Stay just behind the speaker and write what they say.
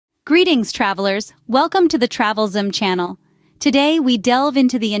Greetings, travelers. Welcome to the TravelZm channel. Today, we delve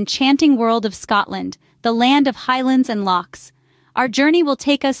into the enchanting world of Scotland, the land of Highlands and lochs. Our journey will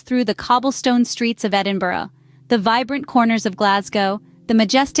take us through the cobblestone streets of Edinburgh, the vibrant corners of Glasgow, the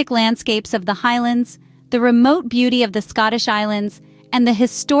majestic landscapes of the Highlands, the remote beauty of the Scottish Islands, and the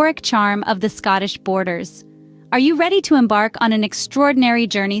historic charm of the Scottish borders. Are you ready to embark on an extraordinary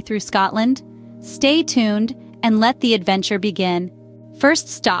journey through Scotland? Stay tuned and let the adventure begin. First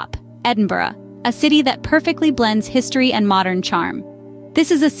stop, Edinburgh, a city that perfectly blends history and modern charm. This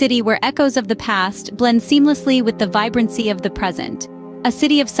is a city where echoes of the past blend seamlessly with the vibrancy of the present. A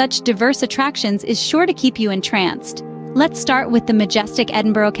city of such diverse attractions is sure to keep you entranced. Let's start with the majestic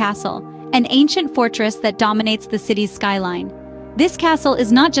Edinburgh Castle, an ancient fortress that dominates the city's skyline. This castle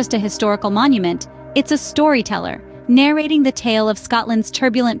is not just a historical monument, it's a storyteller, narrating the tale of Scotland's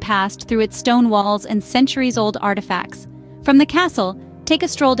turbulent past through its stone walls and centuries-old artifacts. From the castle, take a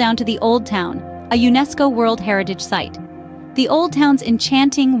stroll down to the Old Town, a UNESCO World Heritage Site. The Old Town's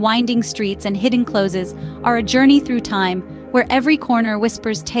enchanting, winding streets and hidden closes are a journey through time, where every corner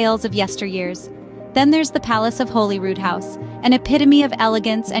whispers tales of yesteryears. Then there's the Palace of Holyrood House, an epitome of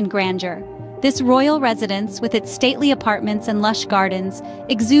elegance and grandeur. This royal residence, with its stately apartments and lush gardens,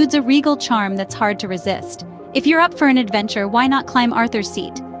 exudes a regal charm that's hard to resist. If you're up for an adventure, why not climb Arthur's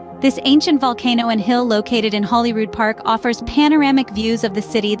Seat? This ancient volcano and hill located in Holyrood Park offers panoramic views of the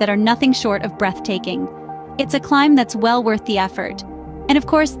city that are nothing short of breathtaking. It's a climb that's well worth the effort. And of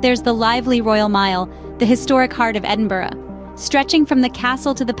course, there's the lively Royal Mile, the historic heart of Edinburgh. Stretching from the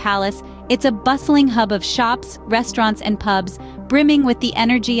castle to the palace, it's a bustling hub of shops, restaurants, and pubs, brimming with the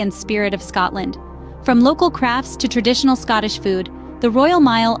energy and spirit of Scotland. From local crafts to traditional Scottish food, the Royal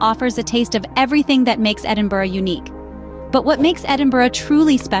Mile offers a taste of everything that makes Edinburgh unique. But what makes Edinburgh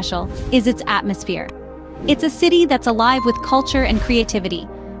truly special is its atmosphere. It's a city that's alive with culture and creativity,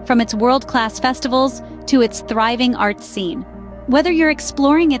 from its world-class festivals to its thriving arts scene. Whether you're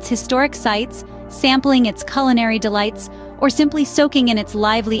exploring its historic sites, sampling its culinary delights, or simply soaking in its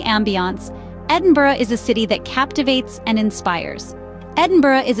lively ambiance, Edinburgh is a city that captivates and inspires.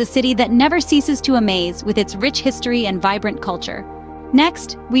 Edinburgh is a city that never ceases to amaze with its rich history and vibrant culture.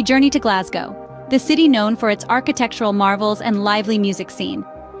 Next, we journey to Glasgow, the city known for its architectural marvels and lively music scene.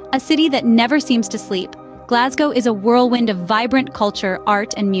 A city that never seems to sleep, Glasgow is a whirlwind of vibrant culture,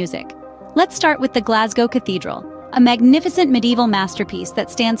 art, and music. Let's start with the Glasgow Cathedral, a magnificent medieval masterpiece that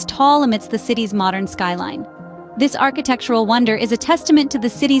stands tall amidst the city's modern skyline. This architectural wonder is a testament to the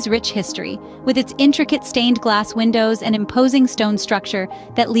city's rich history, with its intricate stained glass windows and imposing stone structure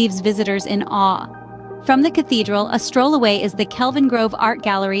that leaves visitors in awe. From the cathedral, a stroll away is the Kelvingrove Art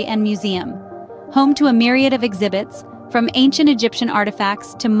Gallery and Museum. Home to a myriad of exhibits, from ancient Egyptian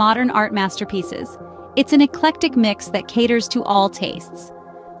artifacts to modern art masterpieces. It's an eclectic mix that caters to all tastes.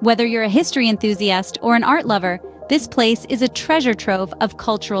 Whether you're a history enthusiast or an art lover, this place is a treasure trove of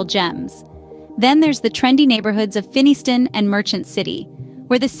cultural gems. Then there's the trendy neighborhoods of Finnieston and Merchant City,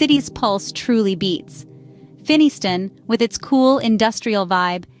 where the city's pulse truly beats. Finnieston, with its cool industrial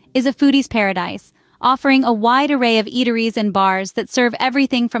vibe, is a foodie's paradise, offering a wide array of eateries and bars that serve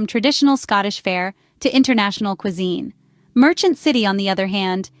everything from traditional Scottish fare to international cuisine. Merchant City, on the other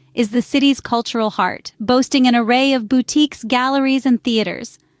hand, is the city's cultural heart, boasting an array of boutiques, galleries, and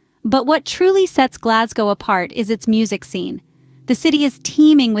theaters. But what truly sets Glasgow apart is its music scene. The city is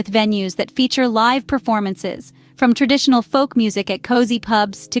teeming with venues that feature live performances, from traditional folk music at cozy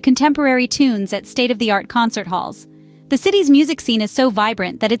pubs to contemporary tunes at state-of-the-art concert halls. The city's music scene is so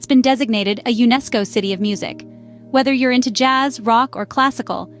vibrant that it's been designated a UNESCO City of Music. Whether you're into jazz, rock, or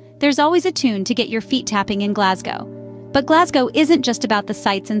classical, there's always a tune to get your feet tapping in Glasgow. But Glasgow isn't just about the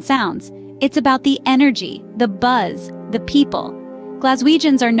sights and sounds. It's about the energy, the buzz, the people.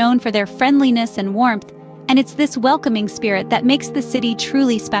 Glaswegians are known for their friendliness and warmth, and it's this welcoming spirit that makes the city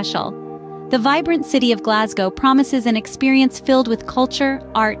truly special. The vibrant city of Glasgow promises an experience filled with culture,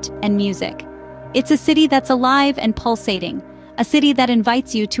 art, and music. It's a city that's alive and pulsating, a city that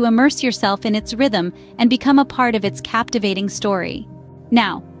invites you to immerse yourself in its rhythm and become a part of its captivating story.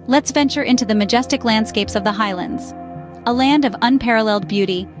 Now, let's venture into the majestic landscapes of the Highlands. A land of unparalleled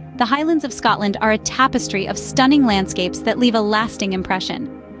beauty, the Highlands of Scotland are a tapestry of stunning landscapes that leave a lasting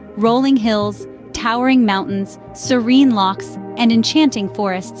impression. Rolling hills, towering mountains, serene lochs, and enchanting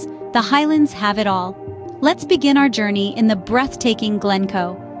forests, the Highlands have it all. Let's begin our journey in the breathtaking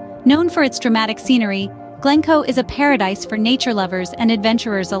Glencoe. Known for its dramatic scenery, Glencoe is a paradise for nature lovers and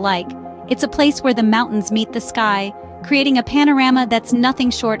adventurers alike. It's a place where the mountains meet the sky, creating a panorama that's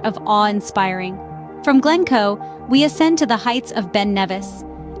nothing short of awe-inspiring. From Glencoe, we ascend to the heights of Ben Nevis.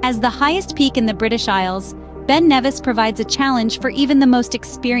 As the highest peak in the British Isles, Ben Nevis provides a challenge for even the most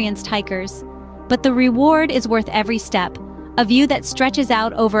experienced hikers. But the reward is worth every step, a view that stretches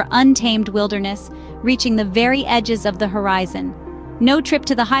out over untamed wilderness, reaching the very edges of the horizon. No trip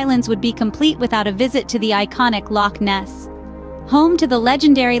to the Highlands would be complete without a visit to the iconic Loch Ness. Home to the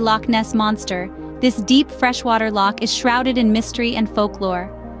legendary Loch Ness monster, this deep freshwater loch is shrouded in mystery and folklore.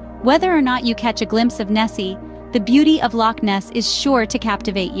 Whether or not you catch a glimpse of Nessie, the beauty of Loch Ness is sure to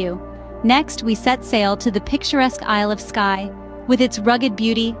captivate you. Next, we set sail to the picturesque Isle of Skye. With its rugged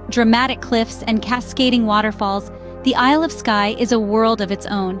beauty, dramatic cliffs, and cascading waterfalls, the Isle of Skye is a world of its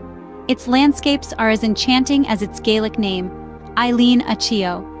own. Its landscapes are as enchanting as its Gaelic name, Eilean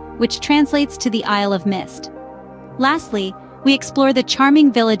Achio, which translates to the Isle of Mist. Lastly, we explore the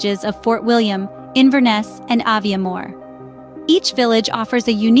charming villages of Fort William, Inverness, and Aviemore. Each village offers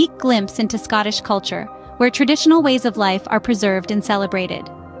a unique glimpse into Scottish culture, where traditional ways of life are preserved and celebrated.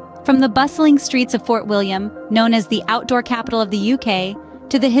 From the bustling streets of Fort William, known as the outdoor capital of the UK,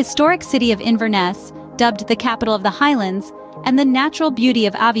 to the historic city of Inverness, dubbed the capital of the Highlands, and the natural beauty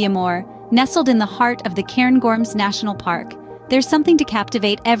of Aviemore, nestled in the heart of the Cairngorms National Park, there's something to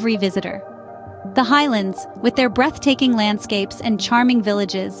captivate every visitor. The Highlands, with their breathtaking landscapes and charming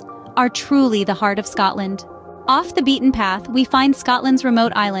villages, are truly the heart of Scotland. Off the beaten path, we find Scotland's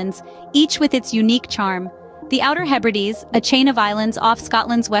remote islands, each with its unique charm. The Outer Hebrides, a chain of islands off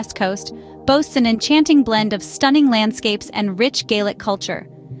Scotland's west coast, boasts an enchanting blend of stunning landscapes and rich Gaelic culture.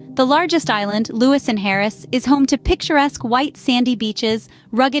 The largest island, Lewis and Harris, is home to picturesque white sandy beaches,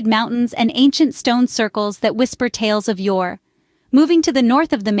 rugged mountains, and ancient stone circles that whisper tales of yore. Moving to the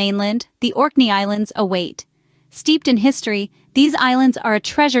north of the mainland, the Orkney Islands await. Steeped in history, these islands are a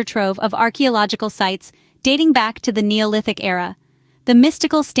treasure trove of archaeological sites dating back to the Neolithic era. The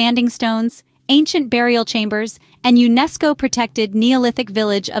mystical standing stones, ancient burial chambers, and UNESCO-protected Neolithic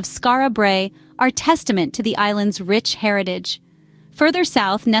village of Skara Brae are testament to the island's rich heritage. Further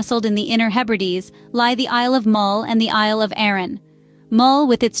south, nestled in the Inner Hebrides, lie the Isle of Mull and the Isle of Arran. Mull,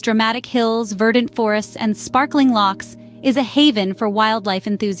 with its dramatic hills, verdant forests, and sparkling lochs, is a haven for wildlife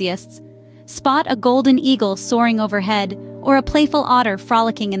enthusiasts. Spot a golden eagle soaring overhead, or a playful otter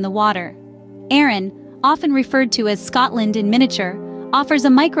frolicking in the water. Arran, often referred to as Scotland in miniature, offers a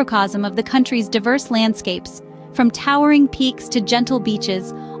microcosm of the country's diverse landscapes, from towering peaks to gentle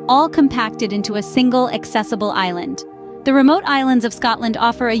beaches, all compacted into a single accessible island. The remote islands of Scotland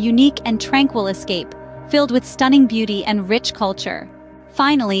offer a unique and tranquil escape, filled with stunning beauty and rich culture.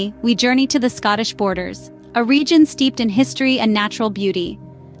 Finally, we journey to the Scottish borders, a region steeped in history and natural beauty.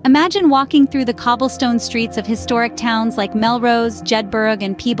 Imagine walking through the cobblestone streets of historic towns like Melrose, Jedburgh,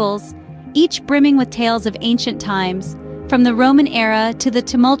 and Peebles, each brimming with tales of ancient times, from the Roman era to the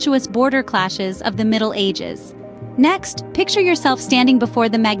tumultuous border clashes of the Middle Ages. Next, picture yourself standing before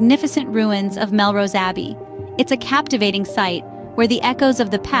the magnificent ruins of Melrose Abbey. It's a captivating sight, where the echoes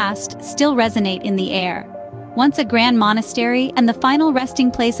of the past still resonate in the air. Once a grand monastery and the final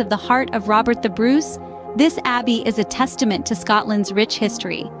resting place of the heart of Robert the Bruce, this abbey is a testament to Scotland's rich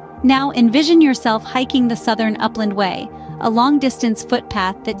history. Now envision yourself hiking the Southern Upland Way, a long-distance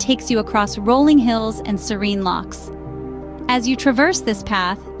footpath that takes you across rolling hills and serene lochs. As you traverse this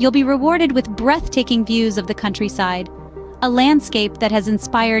path, you'll be rewarded with breathtaking views of the countryside, a landscape that has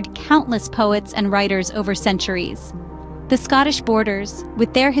inspired countless poets and writers over centuries. The Scottish borders,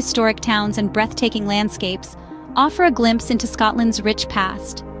 with their historic towns and breathtaking landscapes, offer a glimpse into Scotland's rich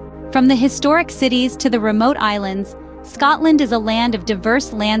past. From the historic cities to the remote islands, Scotland is a land of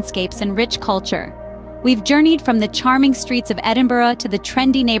diverse landscapes and rich culture. We've journeyed from the charming streets of Edinburgh to the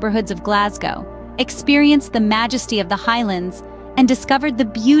trendy neighborhoods of Glasgow, experienced the majesty of the Highlands, and discovered the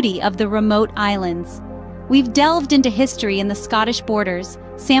beauty of the remote islands. We've delved into history in the Scottish borders,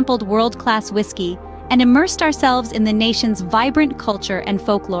 sampled world-class whiskey, and immersed ourselves in the nation's vibrant culture and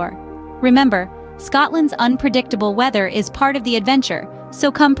folklore. Remember, Scotland's unpredictable weather is part of the adventure,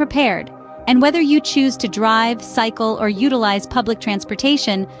 so come prepared. And whether you choose to drive, cycle, or utilize public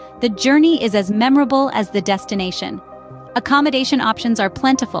transportation, the journey is as memorable as the destination. Accommodation options are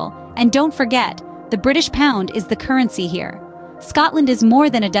plentiful, and don't forget, the British pound is the currency here. Scotland is more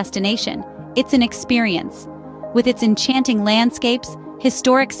than a destination, it's an experience. With its enchanting landscapes,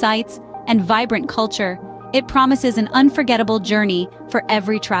 historic sites, and vibrant culture, it promises an unforgettable journey for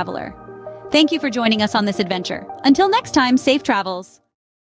every traveler. Thank you for joining us on this adventure. Until next time, safe travels!